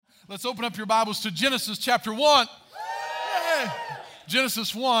Let's open up your Bibles to Genesis chapter 1. Yay.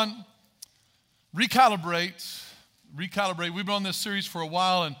 Genesis 1, Recalibrate. Recalibrate. We've been on this series for a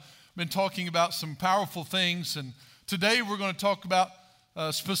while and been talking about some powerful things. And today we're going to talk about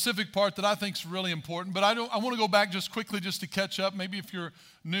a specific part that I think is really important. But I want to go back just quickly just to catch up. Maybe if you're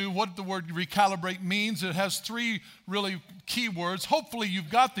new, what the word recalibrate means. It has three really key words. Hopefully you've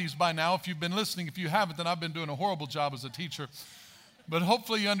got these by now if you've been listening. If you haven't, then I've been doing a horrible job as a teacher. But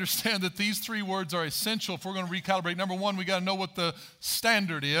hopefully you understand that these three words are essential if we're going to recalibrate. Number one, we got to know what the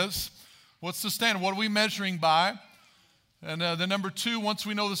standard is. What's the standard? What are we measuring by? And the number two, once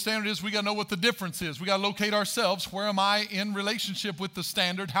we know the standard is, we got to know what the difference is. We got to locate ourselves. Where am I in relationship with the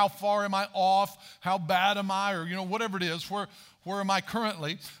standard? How far am I off? How bad am I? Or, whatever it is. Where am I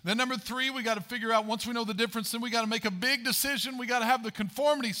currently? Then number three, we got to figure out, once we know the difference, then we got to make a big decision. We got to have the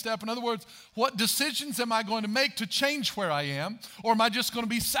conformity step. In other words, what decisions am I going to make to change where I am? Or am I just going to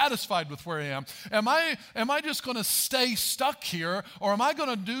be satisfied with where I am? Am I just going to stay stuck here? Or am I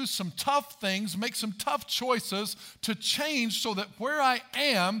going to do some tough things, make some tough choices to change so that where I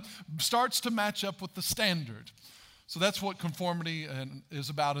am starts to match up with the standard? So that's what conformity is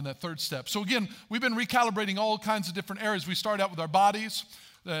about in that third step. So again, we've been recalibrating all kinds of different areas. We started out with our bodies.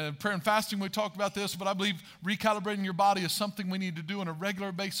 Prayer and fasting, we talked about this, but I believe recalibrating your body is something we need to do on a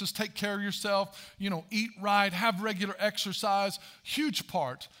regular basis. Take care of yourself, eat right, have regular exercise. Huge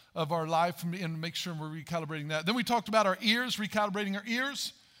part of our life, and make sure we're recalibrating that. Then we talked about our ears, recalibrating our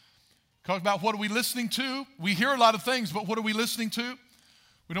ears. Talked about what are we listening to. We hear a lot of things, but what are we listening to?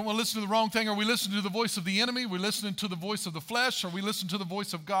 We don't want to listen to the wrong thing. Are we listening to the voice of the enemy? Are we listening to the voice of the flesh? Are we listening to the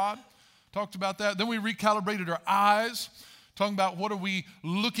voice of God? Talked about that. Then we recalibrated our eyes, talking about what are we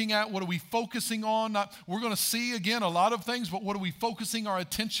looking at? What are we focusing on? We're going to see, again, a lot of things, but what are we focusing our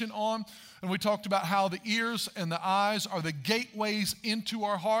attention on? And we talked about how the ears and the eyes are the gateways into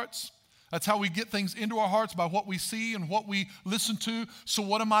our hearts. That's how we get things into our hearts, by what we see and what we listen to. So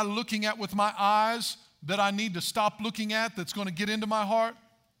what am I looking at with my eyes that I need to stop looking at that's going to get into my heart?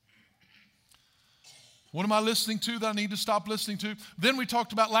 What am I listening to that I need to stop listening to? Then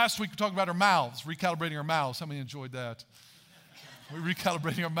last week we talked about our mouths, recalibrating our mouths. How many enjoyed that? We're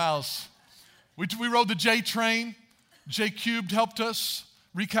recalibrating our mouths. We rode the J train. J cubed helped us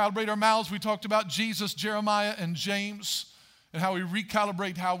recalibrate our mouths. We talked about Jesus, Jeremiah, and James, and how we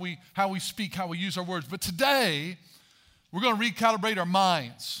recalibrate how we speak, how we use our words. But today, we're going to recalibrate our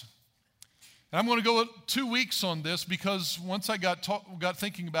minds. And I'm going to go 2 weeks on this because once I got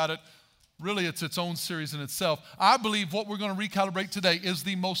thinking about it, really, it's its own series in itself. I believe what we're going to recalibrate today is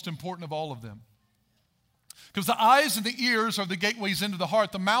the most important of all of them. Because the eyes and the ears are the gateways into the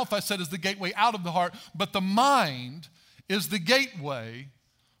heart. The mouth, I said, is the gateway out of the heart. But the mind is the gateway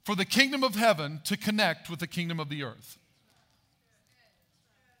for the kingdom of heaven to connect with the kingdom of the earth.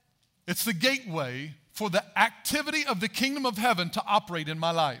 It's the gateway for the activity of the kingdom of heaven to operate in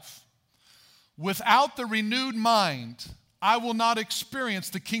my life. Without the renewed mind, I will not experience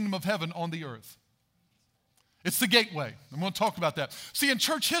the kingdom of heaven on the earth. It's the gateway. I'm going to talk about that. See, in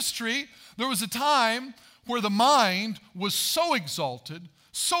church history, there was a time where the mind was so exalted,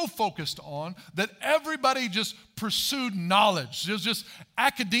 so focused on, that everybody just pursued knowledge. Just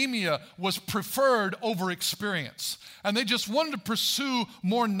academia was preferred over experience. And they just wanted to pursue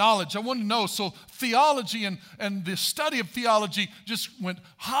more knowledge. I wanted to know. So theology and the study of theology just went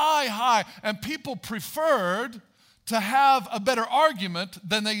high. And people preferred to have a better argument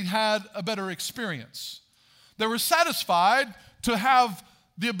than they had a better experience. They were satisfied to have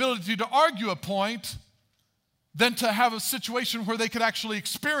the ability to argue a point than to have a situation where they could actually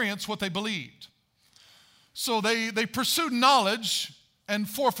experience what they believed. So they pursued knowledge and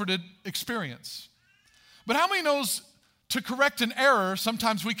forfeited experience. But how many knows to correct an error,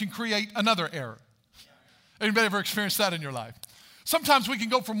 sometimes we can create another error? Anybody ever experienced that in your life? Sometimes we can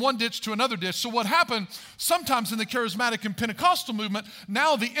go from one ditch to another ditch. So what happened sometimes in the charismatic and Pentecostal movement,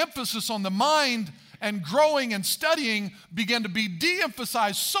 now the emphasis on the mind and growing and studying began to be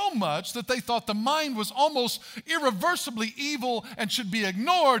de-emphasized so much that they thought the mind was almost irreversibly evil and should be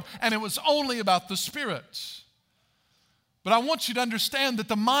ignored, and it was only about the spirit. But I want you to understand that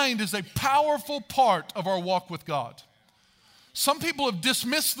the mind is a powerful part of our walk with God. Some people have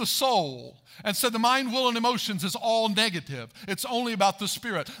dismissed the soul and said the mind, will, and emotions is all negative. It's only about the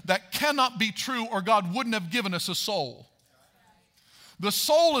spirit. That cannot be true, or God wouldn't have given us a soul. The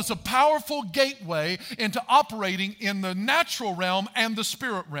soul is a powerful gateway into operating in the natural realm and the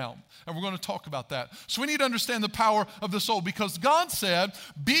spirit realm. And we're going to talk about that. So we need to understand the power of the soul, because God said,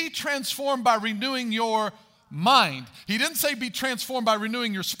 be transformed by renewing your mind. He didn't say be transformed by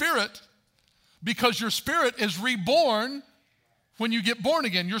renewing your spirit, because your spirit is reborn when you get born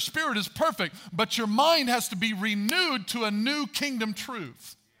again. Your spirit is perfect, but your mind has to be renewed to a new kingdom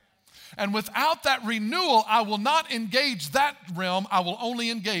truth. And without that renewal, I will not engage that realm. I will only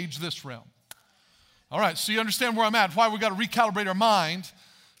engage this realm. All right, so you understand where I'm at, why we got to recalibrate our mind.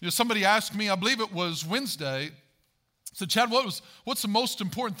 You know, somebody asked me, I believe it was Wednesday, said, Chad, what's the most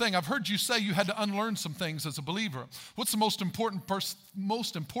important thing? I've heard you say you had to unlearn some things as a believer. What's the most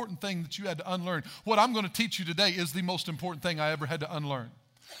important thing that you had to unlearn? What I'm going to teach you today is the most important thing I ever had to unlearn.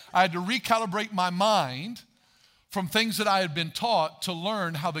 I had to recalibrate my mind from things that I had been taught to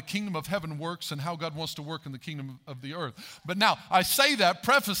learn how the kingdom of heaven works and how God wants to work in the kingdom of the earth. But now, I say that,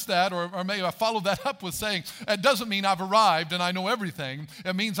 preface that, or maybe I follow that up with saying, it doesn't mean I've arrived and I know everything.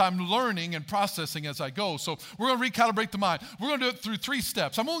 It means I'm learning and processing as I go. So we're going to recalibrate the mind. We're going to do it through 3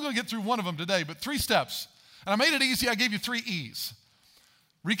 steps. I'm only going to get through one of them today, but 3 steps. And I made it easy. I gave you 3 E's.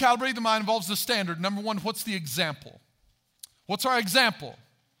 Recalibrate the mind involves the standard. Number 1, what's the example? What's our example?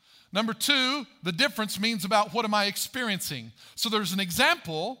 Number 2, the difference means about what am I experiencing. So there's an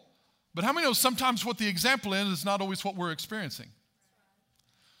example, but how many know sometimes what the example is not always what we're experiencing?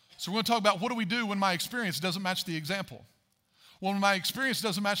 So we're going to talk about what do we do when my experience doesn't match the example. Well, when my experience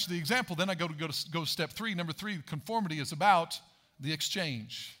doesn't match the example, then I go to step 3. Number 3, conformity is about the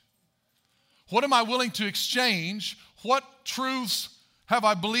exchange. What am I willing to exchange? What truths have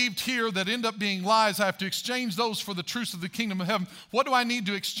I believed here that end up being lies? I have to exchange those for the truths of the kingdom of heaven. What do I need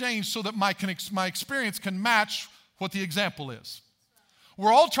to exchange so that my experience can match what the example is?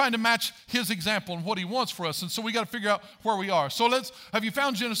 We're all trying to match his example and what he wants for us, and so we got to figure out where we are. So have you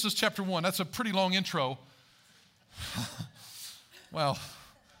found Genesis chapter 1? That's a pretty long intro. Well,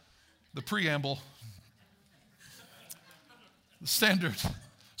 the preamble, the standard.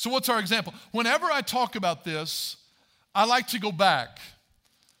 So what's our example? Whenever I talk about this, I like to go back.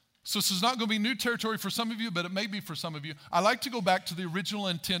 So this is not going to be new territory for some of you, but it may be for some of you. I like to go back to the original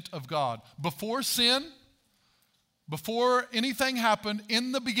intent of God. Before sin, before anything happened,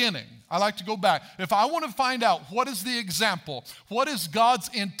 in the beginning, I like to go back. If I want to find out what is the example, what is God's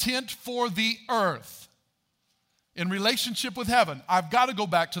intent for the earth in relationship with heaven, I've got to go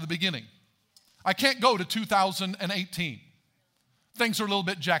back to the beginning. I can't go to 2018. Things are a little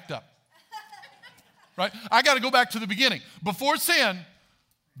bit jacked up. Right? I got to go back to the beginning. Before sin,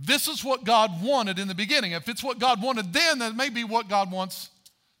 this is what God wanted in the beginning. If it's what God wanted then, that may be what God wants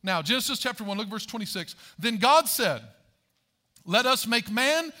now. Genesis chapter 1, look at verse 26. Then God said, let us make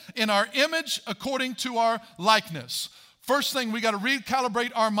man in our image according to our likeness. First thing we got to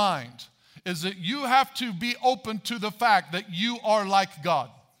recalibrate our mind is that you have to be open to the fact that you are like God.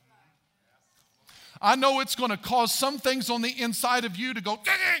 I know it's going to cause some things on the inside of you to go,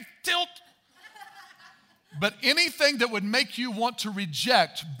 tilt. But anything that would make you want to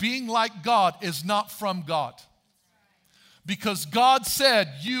reject being like God is not from God. Because God said,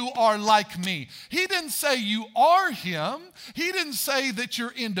 you are like me. He didn't say you are him. He didn't say that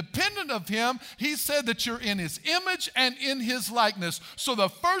you're independent of him. He said that you're in his image and in his likeness. So the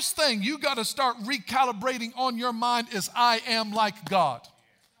first thing you got to start recalibrating on your mind is I am like God.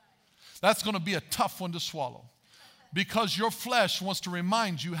 That's going to be a tough one to swallow. Because your flesh wants to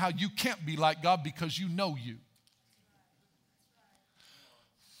remind you how you can't be like God because you know you.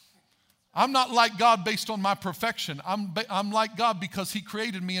 I'm not like God based on my perfection. I'm like God because he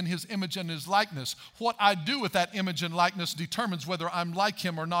created me in his image and his likeness. What I do with that image and likeness determines whether I'm like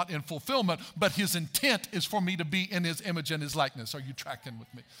him or not in fulfillment, but his intent is for me to be in his image and his likeness. Are you tracking with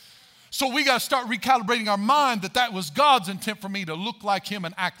me? So we got to start recalibrating our mind that was God's intent for me to look like him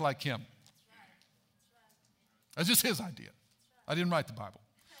and act like him. That's just his idea. I didn't write the Bible.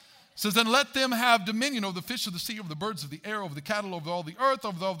 It says, then let them have dominion over the fish of the sea, over the birds of the air, over the cattle, over all the earth,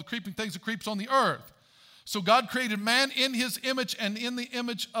 over all the creeping things that creeps on the earth. So God created man in his image, and in the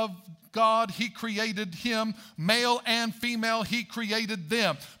image of God he created him. Male and female he created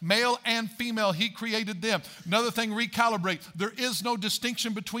them. Male and female he created them. Another thing, recalibrate. There is no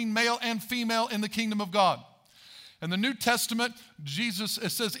distinction between male and female in the kingdom of God. In the New Testament,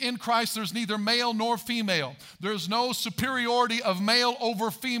 it says, in Christ there's neither male nor female. There's no superiority of male over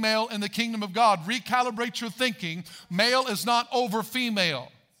female in the kingdom of God. Recalibrate your thinking. Male is not over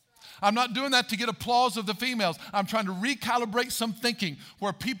female. I'm not doing that to get applause of the females. I'm trying to recalibrate some thinking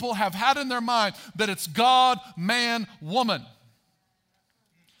where people have had in their mind that it's God, man, woman.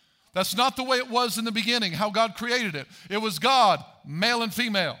 That's not the way it was in the beginning, how God created it. It was God, male and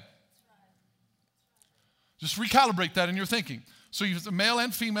female. Just recalibrate that in your thinking. So you have male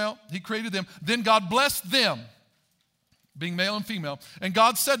and female, he created them. Then God blessed them. being male and female. And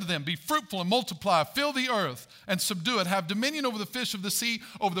God said to them, be fruitful and multiply, fill the earth and subdue it, have dominion over the fish of the sea,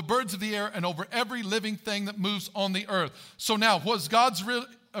 over the birds of the air, and over every living thing that moves on the earth. So now, what's God's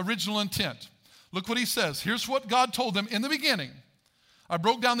original intent? Look what he says. Here's what God told them in the beginning. I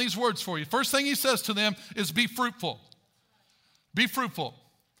broke down these words for you. First thing he says to them is be fruitful. Be fruitful.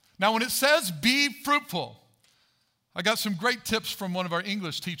 Now, when it says be fruitful, I got some great tips from one of our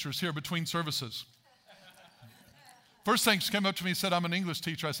English teachers here between services. First thing, she came up to me and said, I'm an English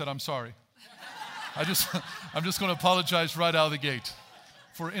teacher. I said, I'm sorry. I'm just going to apologize right out of the gate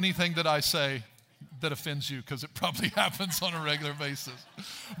for anything that I say that offends you, because it probably happens on a regular basis.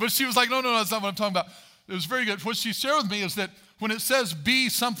 But she was like, no, that's not what I'm talking about. It was very good. What she shared with me is that when it says be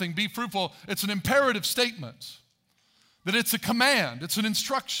something, be fruitful, it's an imperative statement, that it's a command, it's an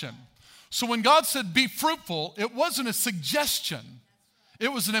instruction. So when God said be fruitful, it wasn't a suggestion.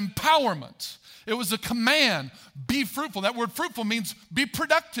 It was an empowerment. It was a command, be fruitful. That word fruitful means be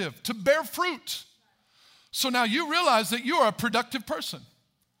productive, to bear fruit. So now you realize that you are a productive person.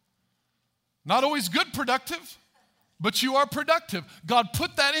 Not always good productive, but you are productive. God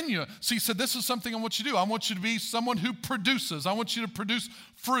put that in you. So he said, this is something I want you to do. I want you to be someone who produces. I want you to produce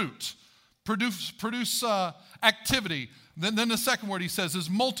fruit, produce activity. Then the second word he says is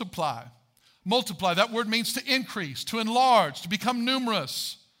multiply. Multiply, that word means to increase, to enlarge, to become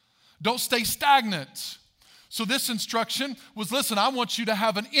numerous. Don't stay stagnant. So this instruction was, listen, I want you to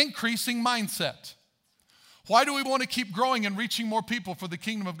have an increasing mindset. Why do we want to keep growing and reaching more people for the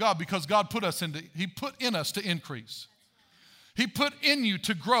kingdom of God? Because God He put in us to increase. He put in you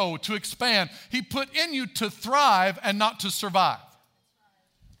to grow, to expand. He put in you to thrive and not to survive.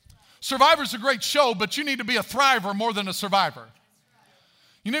 Survivor's a great show, but you need to be a thriver more than a survivor.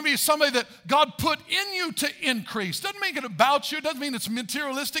 You need to be somebody that God put in you to increase. Doesn't make it about you. Doesn't mean it's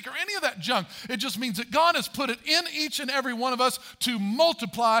materialistic or any of that junk. It just means that God has put it in each and every one of us to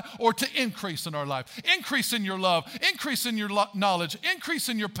multiply or to increase in our life. Increase in your love. Increase in your knowledge. Increase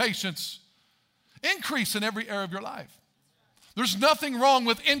in your patience. Increase in every area of your life. There's nothing wrong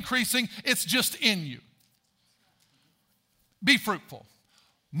with increasing. It's just in you. Be fruitful.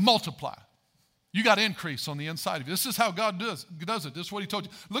 Multiply. You got to increase on the inside of you. This is how God does it. This is what he told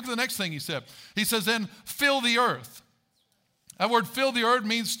you. Look at the next thing he said. He says, then fill the earth. That word fill the earth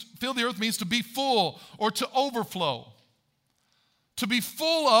means to be full or to overflow. To be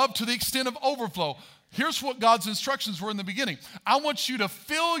full of to the extent of overflow. Here's what God's instructions were in the beginning. I want you to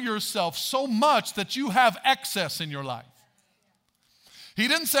fill yourself so much that you have excess in your life. He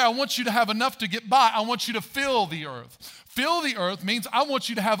didn't say, I want you to have enough to get by. I want you to fill the earth. Fill the earth means I want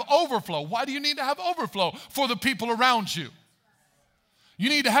you to have overflow. Why do you need to have overflow? For the people around you. You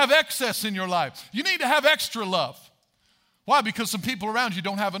need to have excess in your life. You need to have extra love. Why? Because some people around you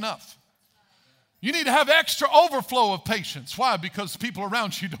don't have enough. You need to have extra overflow of patience. Why? Because people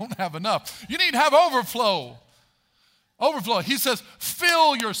around you don't have enough. You need to have overflow. Overflow. He says,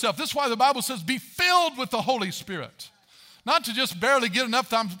 fill yourself. This is why the Bible says, be filled with the Holy Spirit. Not to just barely get enough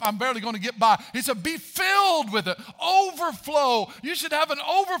time, I'm barely going to get by. He said, be filled with it. Overflow. You should have an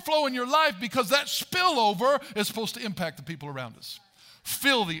overflow in your life because that spillover is supposed to impact the people around us.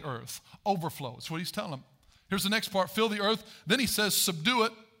 Fill the earth. Overflow. That's what he's telling them. Here's the next part. Fill the earth. Then he says, subdue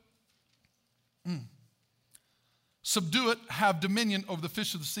it. Subdue it, have dominion over the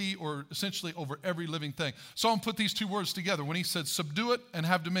fish of the sea, or essentially over every living thing. So I'm going to put these two words together. When he said subdue it and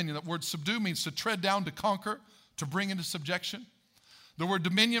have dominion, that word subdue means to tread down, to conquer, to bring into subjection. The word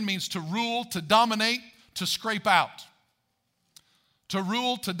dominion means to rule, to dominate, to scrape out. To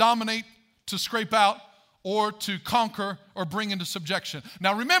rule, to dominate, to scrape out, or to conquer or bring into subjection.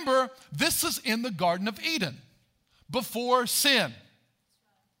 Now remember, this is in the Garden of Eden, before sin.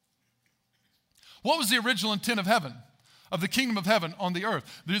 What was the original intent of heaven, of the kingdom of heaven on the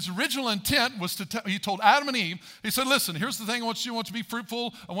earth? His original intent was he told Adam and Eve, he said, listen, here's the thing I want you to be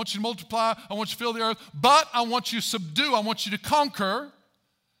fruitful, I want you to multiply, I want you to fill the earth, but I want you to subdue, I want you to conquer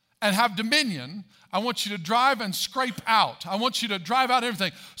and have dominion. I want you to drive and scrape out. I want you to drive out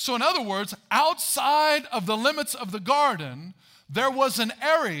everything. So in other words, outside of the limits of the garden, there was an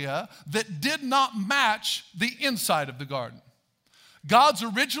area that did not match the inside of the garden. God's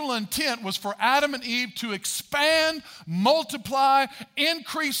original intent was for Adam and Eve to expand, multiply,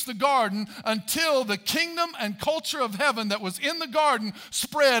 increase the garden until the kingdom and culture of heaven that was in the garden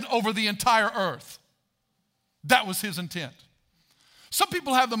spread over the entire earth. That was his intent. Some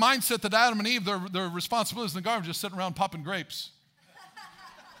people have the mindset that Adam and Eve, their responsibilities in the garden, just sitting around popping grapes.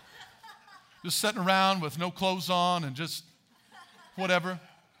 Just sitting around with no clothes on and just whatever.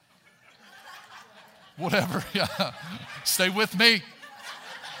 Whatever, yeah. Stay with me.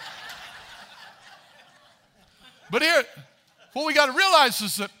 But here, what we got to realize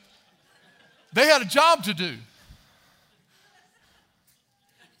is that they had a job to do.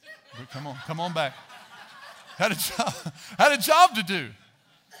 But come on back. Had a job to do.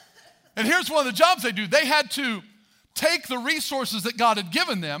 And here's one of the jobs they do. They had to take the resources that God had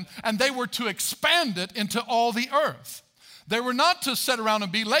given them, and they were to expand it into all the earth. They were not to sit around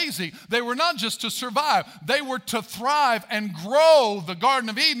and be lazy. They were not just to survive. They were to thrive and grow the Garden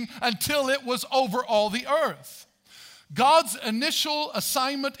of Eden until it was over all the earth. God's initial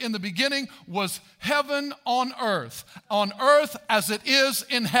assignment in the beginning was heaven on earth as it is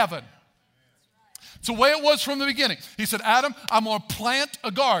in heaven. It's the way it was from the beginning. He said, Adam, I'm going to plant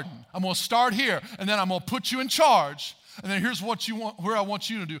a garden. I'm going to start here, and then I'm going to put you in charge. And then here's what you want, where I want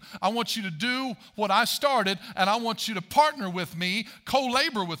you to do. I want you to do what I started, and I want you to partner with me,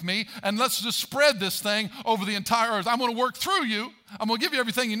 co-labor with me, and let's just spread this thing over the entire earth. I'm going to work through you. I'm going to give you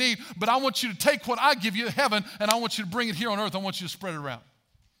everything you need, but I want you to take what I give you in heaven, and I want you to bring it here on earth. I want you to spread it around.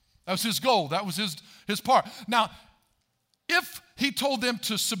 That was his goal. That was his part. Now, if he told them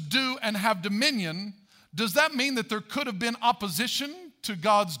to subdue and have dominion, does that mean that there could have been opposition to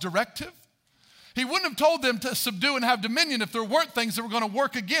God's directive? He wouldn't have told them to subdue and have dominion if there weren't things that were going to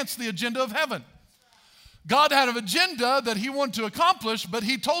work against the agenda of heaven. God had an agenda that he wanted to accomplish, but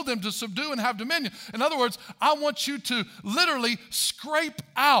he told them to subdue and have dominion. In other words, I want you to literally scrape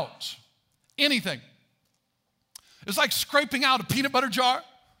out anything. It's like scraping out a peanut butter jar.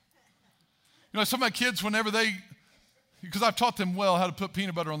 You know, some of my kids, because I've taught them well how to put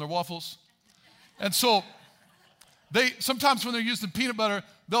peanut butter on their waffles. And so sometimes when they're using peanut butter,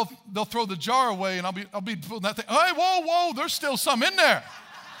 they'll throw the jar away, and I'll be putting that thing. Hey, whoa, there's still some in there.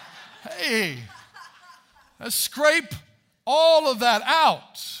 Hey, let's scrape all of that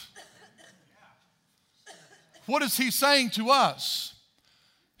out. What is he saying to us?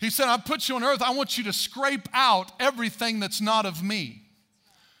 He said, I put you on earth. I want you to scrape out everything that's not of me.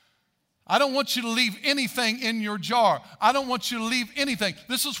 I don't want you to leave anything in your jar. I don't want you to leave anything.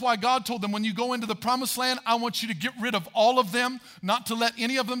 This is why God told them, when you go into the promised land, I want you to get rid of all of them, not to let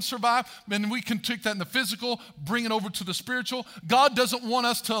any of them survive. And we can take that in the physical, bring it over to the spiritual. God doesn't want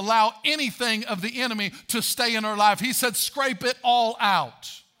us to allow anything of the enemy to stay in our life. He said, scrape it all out.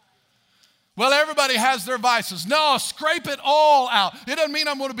 Well, everybody has their vices. No, scrape it all out. It doesn't mean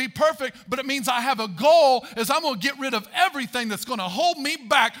I'm going to be perfect, but it means I have a goal, is I'm going to get rid of everything that's going to hold me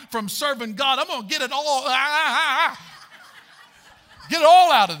back from serving God. I'm going to get it all, get it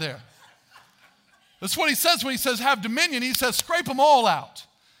all out of there. That's what he says when he says have dominion. He says scrape them all out.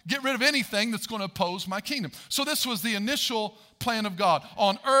 Get rid of anything that's going to oppose my kingdom. So this was the initial plan of God,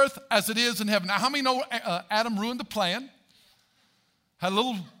 on earth as it is in heaven. Now, how many know Adam ruined the plan? Had a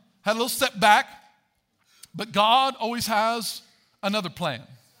little step back, but God always has another plan.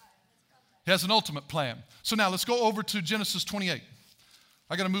 He has an ultimate plan. So now let's go over to Genesis 28.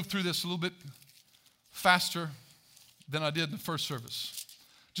 I got to move through this a little bit faster than I did in the first service.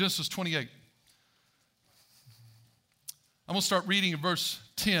 Genesis 28. I'm going to start reading in verse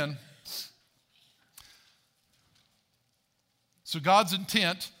 10. So God's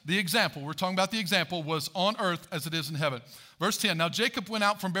intent, the example, we're talking about the example, was on earth as it is in heaven. Verse 10, now Jacob went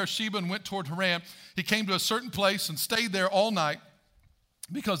out from Beersheba and went toward Haran. He came to a certain place and stayed there all night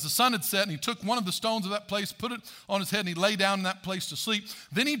because the sun had set, and he took one of the stones of that place, put it on his head, and he lay down in that place to sleep.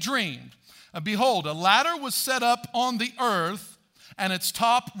 Then he dreamed, and behold, a ladder was set up on the earth, and its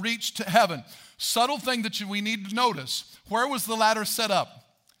top reached to heaven. Subtle thing that we need to notice. Where was the ladder set up?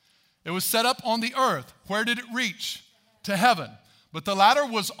 It was set up on the earth. Where did it reach? To heaven. But the ladder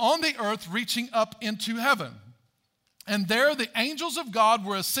was on the earth, reaching up into heaven. And there the angels of God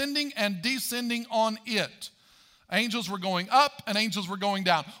were ascending and descending on it. Angels were going up and angels were going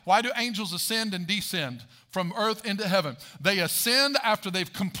down. Why do angels ascend and descend from earth into heaven? They ascend after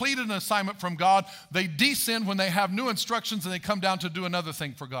they've completed an assignment from God. They descend when they have new instructions and they come down to do another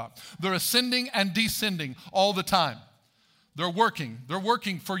thing for God. They're ascending and descending all the time. They're working. They're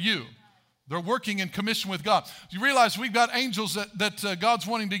working for you. They're working in commission with God. You realize we've got angels that God's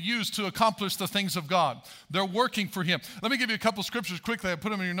wanting to use to accomplish the things of God. They're working for him. Let me give you a couple scriptures quickly. I put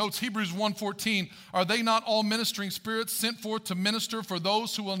them in your notes. Hebrews 1:14. Are they not all ministering spirits sent forth to minister for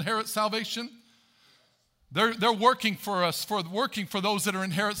those who will inherit salvation? They're working for us, working for those that are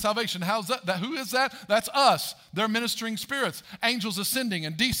inherit salvation. How's that? Who is that? That's us. They're ministering spirits. Angels ascending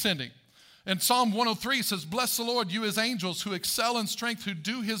and descending. And Psalm 103 says, bless the Lord, you his angels who excel in strength, who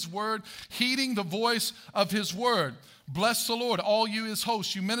do his word, heeding the voice of his word. Bless the Lord, all you his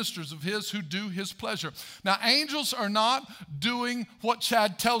hosts, you ministers of his who do his pleasure. Now, angels are not doing what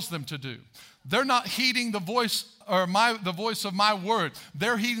Chad tells them to do. They're not heeding the voice or the voice of my word.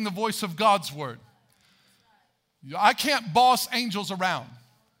 They're heeding the voice of God's word. I can't boss angels around.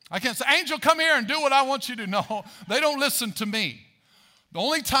 I can't say, angel, come here and do what I want you to do. No, they don't listen to me. The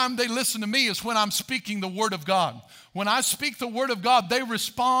only time they listen to me is when I'm speaking the word of God. When I speak the word of God, they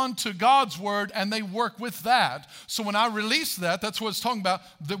respond to God's word and they work with that. So when I release that, that's what it's talking about,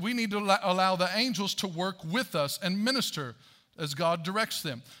 that we need to allow the angels to work with us and minister as God directs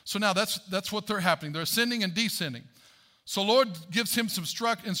them. So now that's what they're happening. They're ascending and descending. So Lord gives him some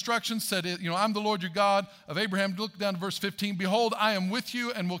instructions, said, I'm the Lord your God of Abraham. Look down to verse 15. Behold, I am with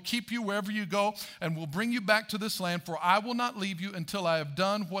you and will keep you wherever you go and will bring you back to this land, for I will not leave you until I have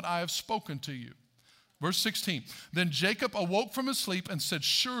done what I have spoken to you. Verse 16. Then Jacob awoke from his sleep and said,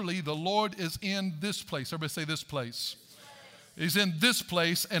 surely the Lord is in this place. Everybody say this place. He's in this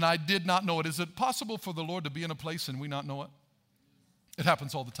place and I did not know it. Is it possible for the Lord to be in a place and we not know it? It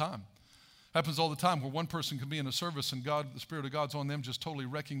happens all the time. Happens all the time where one person can be in a service and God, the Spirit of God's on them just totally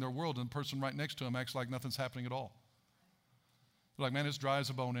wrecking their world, and the person right next to them acts like nothing's happening at all. They're like, man, it's dry as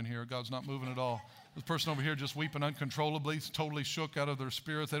a bone in here. God's not moving at all. This person over here just weeping uncontrollably, totally shook out of their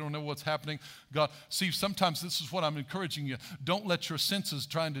spirits. They don't know what's happening. God, see, sometimes this is what I'm encouraging you. Don't let your senses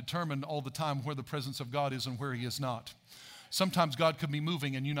try and determine all the time where the presence of God is and where he is not. Sometimes God could be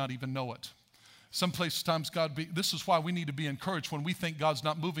moving and you not even know it. Sometimes this is why we need to be encouraged when we think God's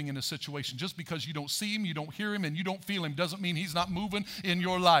not moving in a situation. Just because you don't see him, you don't hear him, and you don't feel him doesn't mean he's not moving in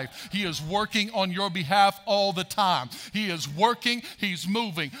your life. He is working on your behalf all the time. He is working, he's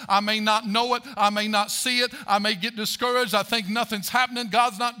moving. I may not know it, I may not see it, I may get discouraged, I think nothing's happening,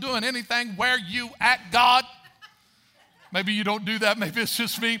 God's not doing anything. Where you at, God? Maybe you don't do that. Maybe it's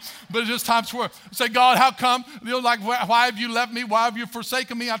just me. But it's just times where I say, God, how come? Why have you left me? Why have you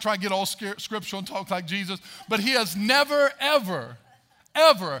forsaken me? I try to get all scriptural and talk like Jesus. But he has never, ever,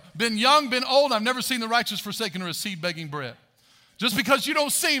 ever been young, been old. I've never seen the righteous forsaken or his seed begging bread. Just because you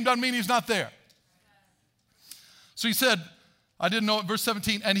don't see him doesn't mean he's not there. So he said, I didn't know it. Verse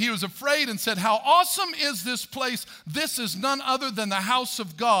 17, and he was afraid and said, how awesome is this place? This is none other than the house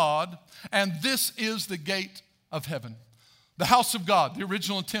of God, and this is the gate of heaven. The house of God, the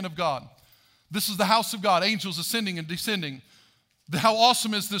original intent of God. This is the house of God, angels ascending and descending. How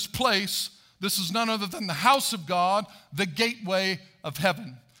awesome is this place? This is none other than the house of God, the gateway of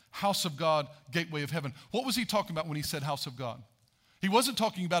heaven. House of God, gateway of heaven. What was he talking about when he said house of God? He wasn't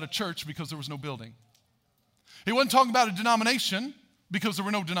talking about a church because there was no building. He wasn't talking about a denomination because there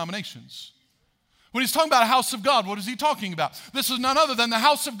were no denominations. When he's talking about a house of God, what is he talking about? This is none other than the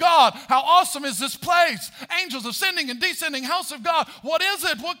house of God. How awesome is this place? Angels ascending and descending, house of God. What is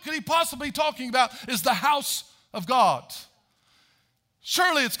it? What could he possibly be talking about? Is the house of God.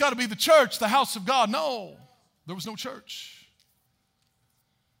 Surely it's got to be the church, the house of God. No, there was no church.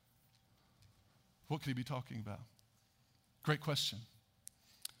 What could he be talking about? Great question.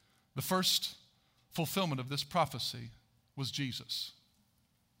 The first fulfillment of this prophecy was Jesus.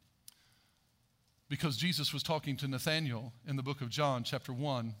 Because Jesus was talking to Nathanael in the book of John, chapter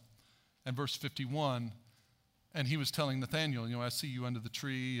 1, and verse 51, and he was telling Nathanael, I see you under the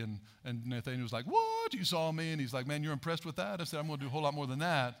tree, and Nathanael was like, what? You saw me? And he's like, man, you're impressed with that? I said, I'm going to do a whole lot more than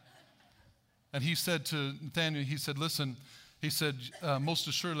that. And he said to Nathanael, he said, listen, he said, most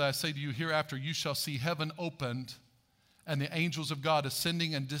assuredly I say to you, hereafter you shall see heaven opened and the angels of God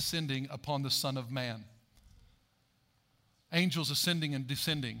ascending and descending upon the Son of Man. Angels ascending and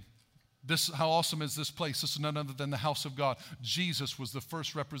descending. How awesome is this place? This is none other than the house of God. Jesus was the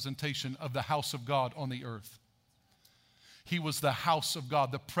first representation of the house of God on the earth. He was the house of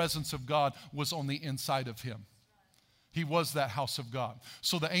God. The presence of God was on the inside of him. He was that house of God.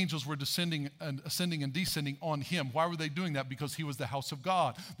 So the angels were ascending and descending on him. Why were they doing that? Because he was the house of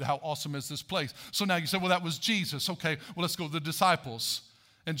God. How awesome is this place? So now you say, well, that was Jesus. Okay, well, let's go to the disciples.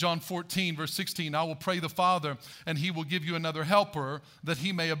 In John 14, verse 16, I will pray the Father, and he will give you another helper, that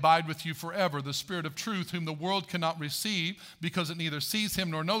he may abide with you forever, the Spirit of truth, whom the world cannot receive, because it neither sees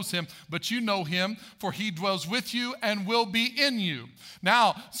him nor knows him, but you know him, for he dwells with you and will be in you.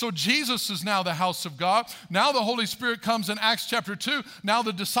 Now, so Jesus is now the house of God. Now the Holy Spirit comes in Acts chapter 2. Now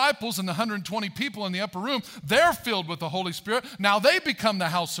the disciples and the 120 people in the upper room, they're filled with the Holy Spirit. Now they become the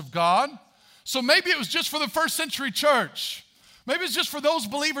house of God. So maybe it was just for the first century church. Maybe it's just for those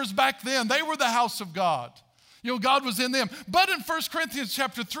believers back then. They were the house of God. God was in them. But in 1 Corinthians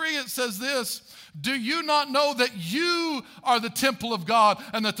chapter 3, it says this, do you not know that you are the temple of God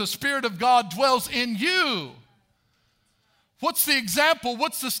and that the Spirit of God dwells in you? What's the example?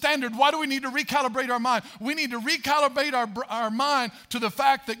 What's the standard? Why do we need to recalibrate our mind? We need to recalibrate our mind to the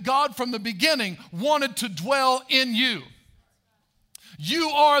fact that God from the beginning wanted to dwell in you. You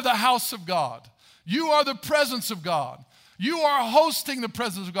are the house of God. You are the presence of God. You are hosting the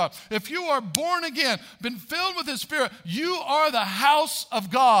presence of God. If you are born again, been filled with His Spirit, you are the house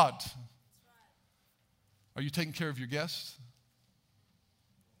of God. Are you taking care of your guests?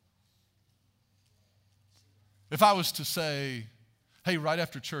 If I was to say, hey, right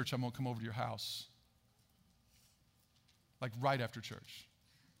after church, I'm going to come over to your house. Like right after church.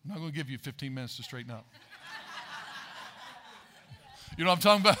 I'm not going to give you 15 minutes to straighten up. You know what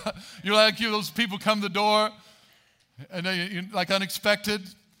I'm talking about? You're like, those people come to the door, and you're like unexpected,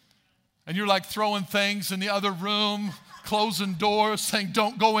 and you're like throwing things in the other room, closing doors, saying,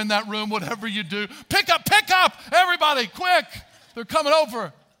 don't go in that room, whatever you do. Pick up, everybody, quick. They're coming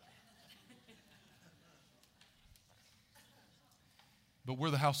over. But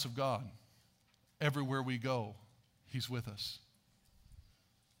we're the house of God. Everywhere we go, He's with us.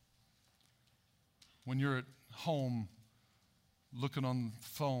 When you're at home looking on the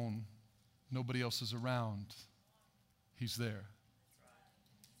phone, nobody else is around, He's there.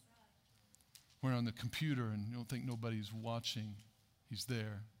 When you're on the computer and you don't think nobody's watching, He's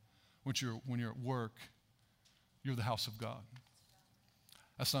there. When you're at work, you're the house of God.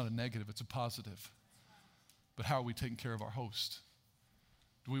 That's not a negative, it's a positive. But how are we taking care of our host?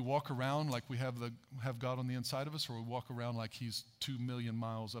 Do we walk around like we have God on the inside of us, or we walk around like He's 2 million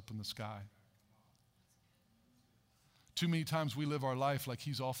miles up in the sky? Too many times we live our life like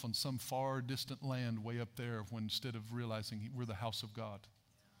He's off on some far distant land way up there, when instead of realizing we're the house of God.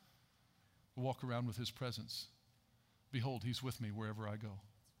 We walk around with His presence. Behold, He's with me wherever I go.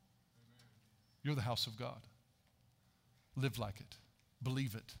 You're the house of God. Live like it.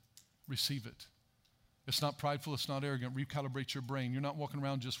 Believe it. Receive it. It's not prideful. It's not arrogant. Recalibrate your brain. You're not walking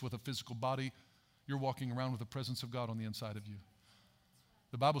around just with a physical body. You're walking around with the presence of God on the inside of you.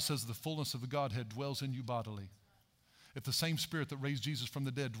 The Bible says the fullness of the Godhead dwells in you bodily. If the same Spirit that raised Jesus from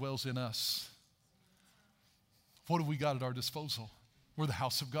the dead dwells in us, what have we got at our disposal? We're the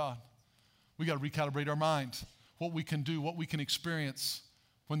house of God. We got to recalibrate our mind, what we can do, what we can experience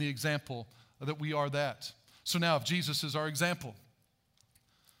when the example that we are that. So now if Jesus is our example,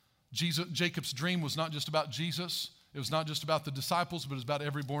 Jacob's dream was not just about Jesus. It was not just about the disciples, but it was about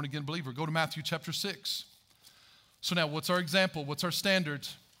every born-again believer. Go to Matthew chapter 6. So now what's our example? What's our standard?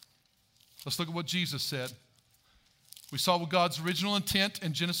 Let's look at what Jesus said. We saw what God's original intent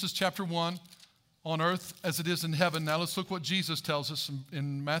in Genesis chapter 1, on earth as it is in heaven. Now let's look what Jesus tells us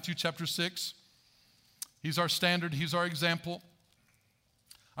in Matthew chapter 6. He's our standard. He's our example.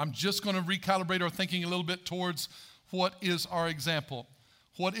 I'm just going to recalibrate our thinking a little bit towards what is our example.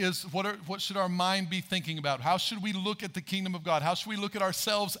 What should our mind be thinking about? How should we look at the kingdom of God? How should we look at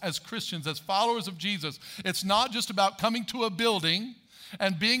ourselves as Christians, as followers of Jesus? It's not just about coming to a building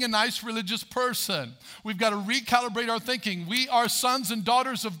and being a nice religious person. We've got to recalibrate our thinking. We are sons and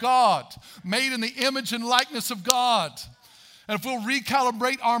daughters of God, made in the image and likeness of God. And if we'll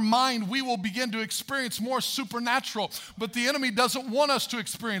recalibrate our mind, we will begin to experience more supernatural. But the enemy doesn't want us to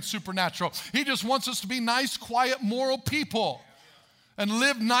experience supernatural. He just wants us to be nice, quiet, moral people and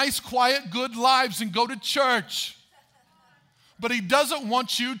live nice, quiet, good lives and go to church. But he doesn't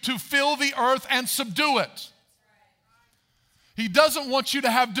want you to fill the earth and subdue it. He doesn't want you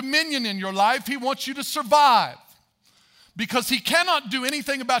to have dominion in your life. He wants you to survive. Because he cannot do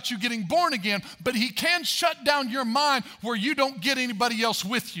anything about you getting born again, but he can shut down your mind where you don't get anybody else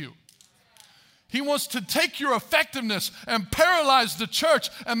with you. He wants to take your effectiveness and paralyze the church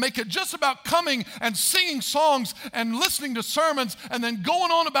and make it just about coming and singing songs and listening to sermons and then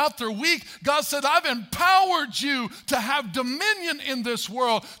going on about their week. God said, I've empowered you to have dominion in this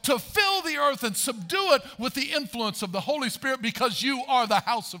world, to fill the earth and subdue it with the influence of the Holy Spirit, because you are the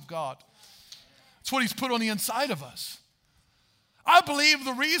house of God. That's what he's put on the inside of us. I believe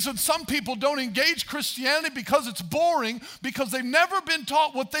the reason some people don't engage Christianity because it's boring, because they've never been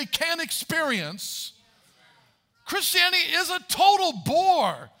taught what they can experience. Christianity is a total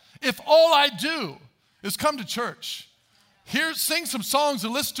bore if all I do is come to church, hear, sing some songs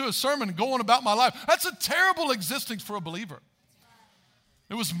and listen to a sermon and go on about my life. That's a terrible existence for a believer.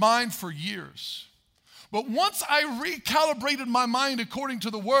 It was mine for years. But once I recalibrated my mind according to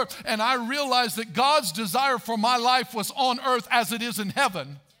the Word, and I realized that God's desire for my life was on earth as it is in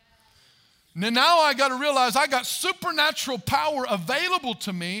heaven, now I got to realize I got supernatural power available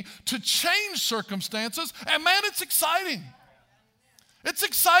to me to change circumstances, and man, it's exciting. It's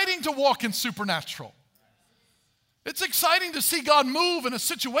exciting to walk in supernatural. It's exciting to see God move in a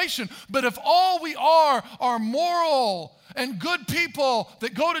situation, but if all we are moral and good people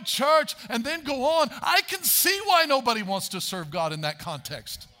that go to church and then go on, I can see why nobody wants to serve God in that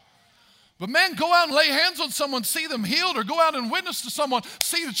context. But man, go out and lay hands on someone, see them healed, or go out and witness to someone,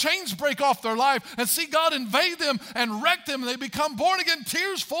 see the chains break off their life, and see God invade them and wreck them, and they become born again,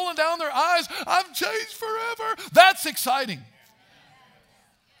 tears falling down their eyes. I'm changed forever. That's exciting.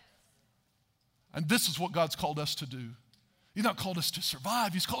 And this is what God's called us to do. He's not called us to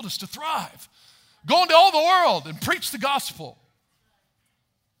survive. He's called us to thrive. Go into all the world and preach the gospel.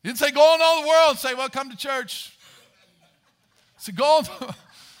 He didn't say go into all the world and say, well, come to church. He said, go on.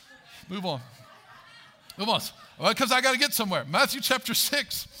 Move on. Move on. Because I got to get somewhere. Matthew chapter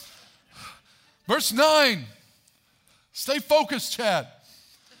 6, verse 9. Stay focused, Chad.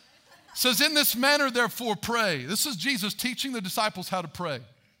 It says, in this manner, therefore, pray. This is Jesus teaching the disciples how to pray.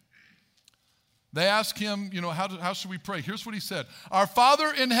 They ask him, how should we pray? Here's what he said. Our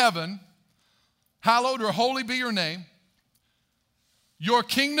Father in heaven, hallowed or holy be your name. Your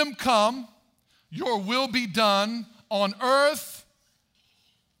kingdom come, your will be done on earth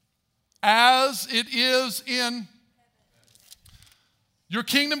as it is in. Your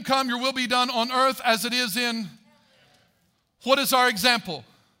kingdom come, your will be done on earth as it is in. What is our example?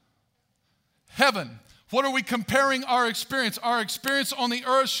 Heaven. What are we comparing our experience? Our experience on the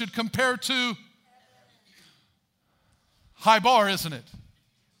earth should compare to high bar, isn't it?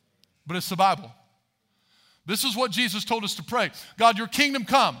 But it's the Bible. This is what Jesus told us to pray. God, your kingdom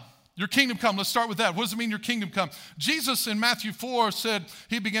come. Your kingdom come. Let's start with that. What does it mean, your kingdom come? Jesus in Matthew 4 said,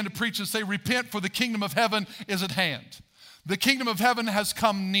 he began to preach and say, repent, for the kingdom of heaven is at hand. The kingdom of heaven has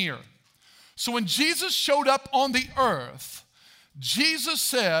come near. So when Jesus showed up on the earth, Jesus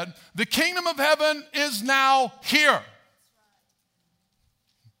said, the kingdom of heaven is now here.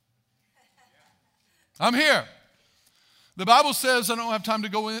 I'm here. The Bible says, I don't have time to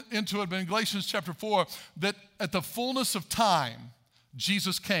go into it, but in Galatians chapter 4, that at the fullness of time,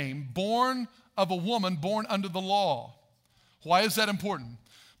 Jesus came, born of a woman, born under the law. Why is that important?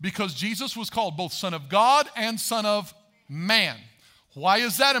 Because Jesus was called both Son of God and Son of Man. Why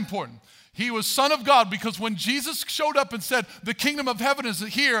is that important? He was Son of God because when Jesus showed up and said, the kingdom of heaven is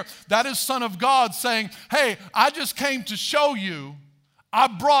here, that is Son of God saying, hey, I just came to show you I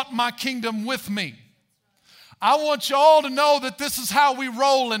brought my kingdom with me. I want you all to know that this is how we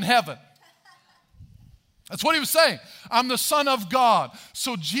roll in heaven. That's what he was saying. I'm the Son of God.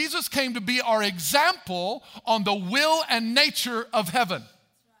 So Jesus came to be our example on the will and nature of heaven.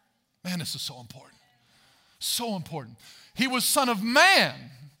 Man, this is so important. So important. He was Son of Man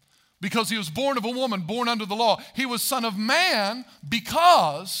because he was born of a woman, born under the law. He was Son of Man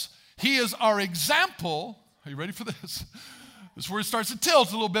because he is our example. Are you ready for this? This is where it starts to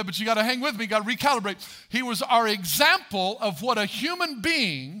tilt a little bit, but you got to hang with me. You got to recalibrate. He was our example of what a human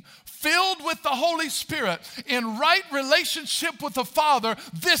being filled with the Holy Spirit in right relationship with the Father,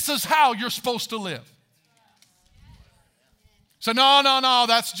 this is how you're supposed to live. So no,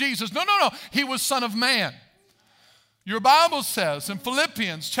 that's Jesus. No. He was Son of Man. Your Bible says in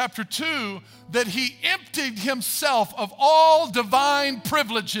Philippians chapter 2 that he emptied himself of all divine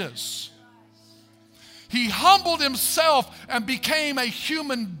privileges. He humbled himself and became a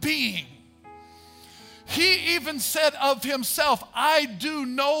human being. He even said of himself, I do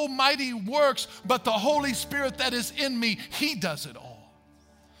no mighty works, but the Holy Spirit that is in me, he does it all.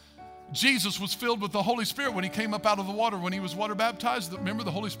 Jesus was filled with the Holy Spirit when he came up out of the water, when he was water baptized. Remember,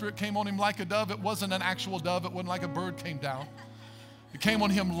 the Holy Spirit came on him like a dove. It wasn't an actual dove. It wasn't like a bird came down. It came on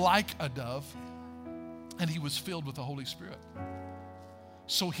him like a dove, and he was filled with the Holy Spirit.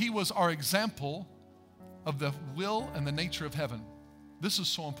 So he was our example of the will and the nature of heaven. This is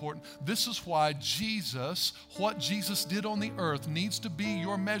so important. This is why what Jesus did on the earth needs to be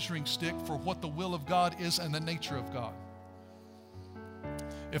your measuring stick for what the will of God is and the nature of God.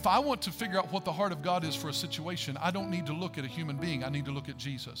 If I want to figure out what the heart of God is for a situation, I don't need to look at a human being. I need to look at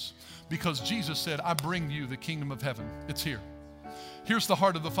Jesus. Because Jesus said, I bring you the kingdom of heaven. It's here. Here's the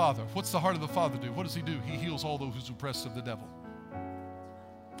heart of the Father. What's the heart of the Father do? What does he do? He heals all those who are oppressed of the devil.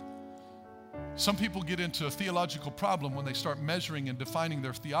 Some people get into a theological problem when they start measuring and defining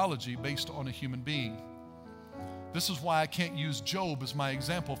their theology based on a human being. This is why I can't use Job as my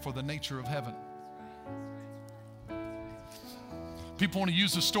example for the nature of heaven. People want to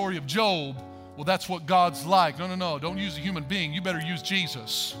use the story of Job. Well, that's what God's like. No. Don't use a human being. You better use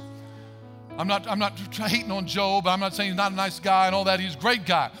Jesus. I'm not hating on Job. I'm not saying he's not a nice guy and all that. He's a great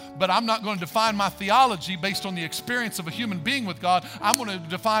guy. But I'm not going to define my theology based on the experience of a human being with God. I'm going to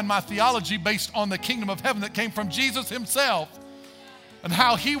define my theology based on the kingdom of heaven that came from Jesus himself and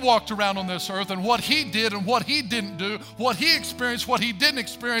how he walked around on this earth and what he did and what he didn't do, what he experienced, what he didn't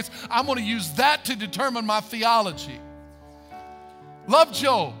experience. I'm going to use that to determine my theology. Love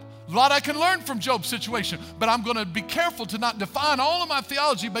Job. A lot I can learn from Job's situation, but I'm going to be careful to not define all of my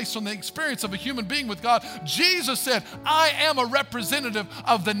theology based on the experience of a human being with God. Jesus said, I am a representative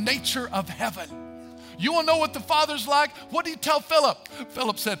of the nature of heaven. You want to know what the Father's like? What did he tell Philip?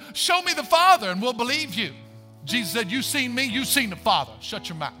 Philip said, show me the Father and we'll believe you. Jesus said, you've seen me, you've seen the Father. Shut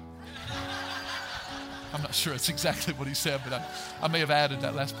your mouth. I'm not sure it's exactly what he said, but I may have added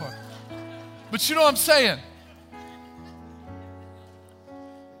that last part. But you know what I'm saying?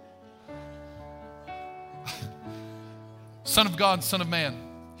 Son of God, Son of Man.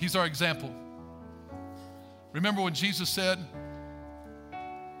 He's our example. Remember when Jesus said,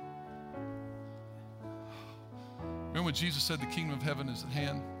 the kingdom of heaven is at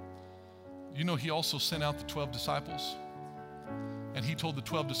hand? You know, he also sent out the 12 disciples. And he told the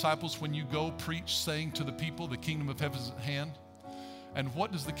 12 disciples, when you go, preach, saying to the people, the kingdom of heaven is at hand. And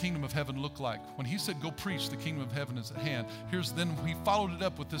what does the kingdom of heaven look like? When he said, go preach, the kingdom of heaven is at hand. Then he followed it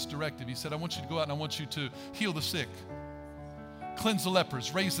up with this directive. He said, I want you to go out and I want you to heal the sick, cleanse the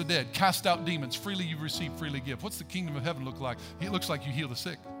lepers, raise the dead, cast out demons. Freely you receive, freely give. What's the kingdom of heaven look like? It looks like you heal the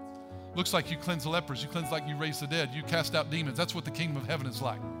sick. Looks like you cleanse the lepers. You cleanse like you raise the dead. You cast out demons. That's what the kingdom of heaven is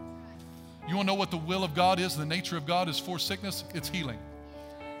like. You want to know what the will of God is, the nature of God is for sickness? It's healing.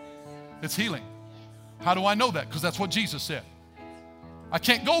 It's healing. How do I know that? Because that's what Jesus said. I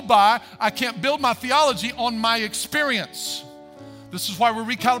can't build my theology on my experience. This is why we're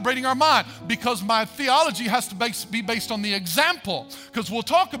recalibrating our mind, because my theology has to be based on the example. Because we'll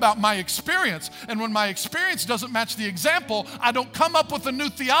talk about my experience, and when my experience doesn't match the example, I don't come up with a new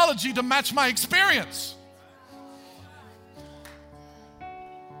theology to match my experience.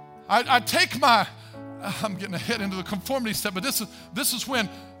 I'm getting ahead into the conformity step, but this is when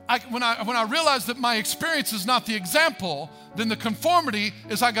I realize that my experience is not the example, then the conformity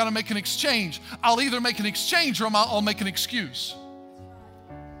is I got to make an exchange. I'll either make an exchange or I'll make an excuse.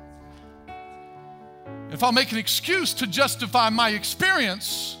 If I'll make an excuse to justify my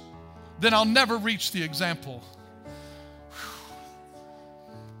experience, then I'll never reach the example.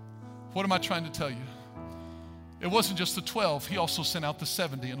 What am I trying to tell you? It wasn't just the 12. He also sent out the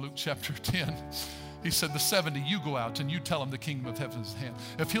 70 in Luke chapter 10. He said, the 70, you go out and you tell them the kingdom of heaven is at hand.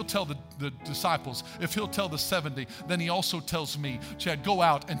 If he'll tell the disciples, if he'll tell the 70, then he also tells me, Chad, go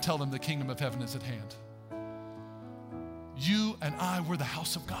out and tell them the kingdom of heaven is at hand. You and I, we're the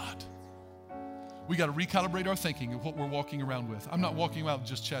house of God. We got to recalibrate our thinking of what we're walking around with. I'm not walking around with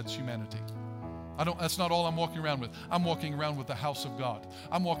just Chad's humanity. That's not all I'm walking around with. I'm walking around with the house of God.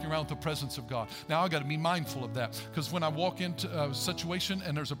 I'm walking around with the presence of God. Now I got to be mindful of that, because when I walk into a situation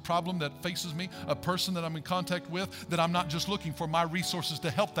and there's a problem that faces me, a person that I'm in contact with, that I'm not just looking for my resources to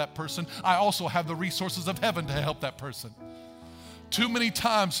help that person. I also have the resources of heaven to help that person. Too many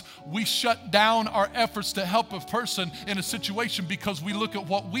times we shut down our efforts to help a person in a situation because we look at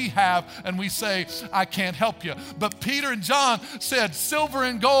what we have and we say, I can't help you. But Peter and John said, silver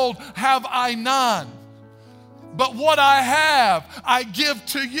and gold have I none. But what I have, I give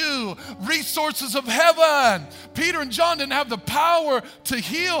to you. Resources of heaven. Peter and John didn't have the power to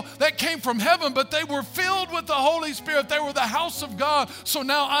heal. That came from heaven, but they were filled with the Holy Spirit. They were the house of God. So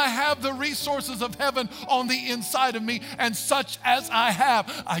now I have the resources of heaven on the inside of me, and such as I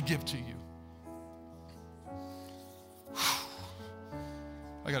have, I give to you.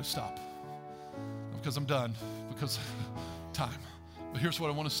 I got to stop because I'm done, because time. But here's what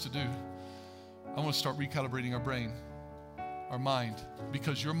I want us to do. I want to start recalibrating our brain, our mind,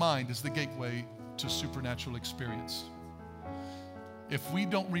 because your mind is the gateway to supernatural experience. If we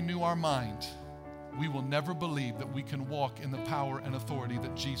don't renew our mind, we will never believe that we can walk in the power and authority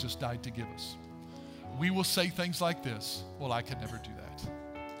that Jesus died to give us. We will say things like this, well, I could never do that.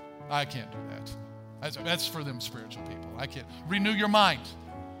 I can't do that. That's for them spiritual people. I can't. Renew your mind.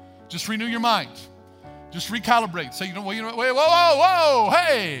 Just renew your mind. Just recalibrate. Say, whoa,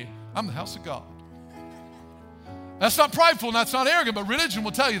 hey, I'm the house of God. That's not prideful and that's not arrogant, but religion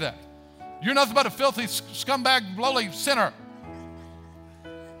will tell you that. You're nothing but a filthy, scumbag, lowly sinner.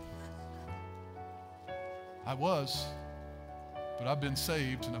 I was, but I've been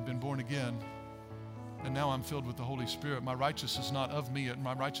saved and I've been born again. And now I'm filled with the Holy Spirit. My righteousness is not of me, and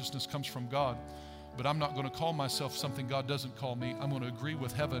my righteousness comes from God. But I'm not going to call myself something God doesn't call me. I'm going to agree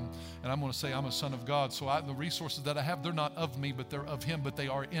with heaven, and I'm going to say I'm a son of God. So the resources that I have, they're not of me, but they're of Him, but they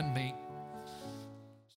are in me.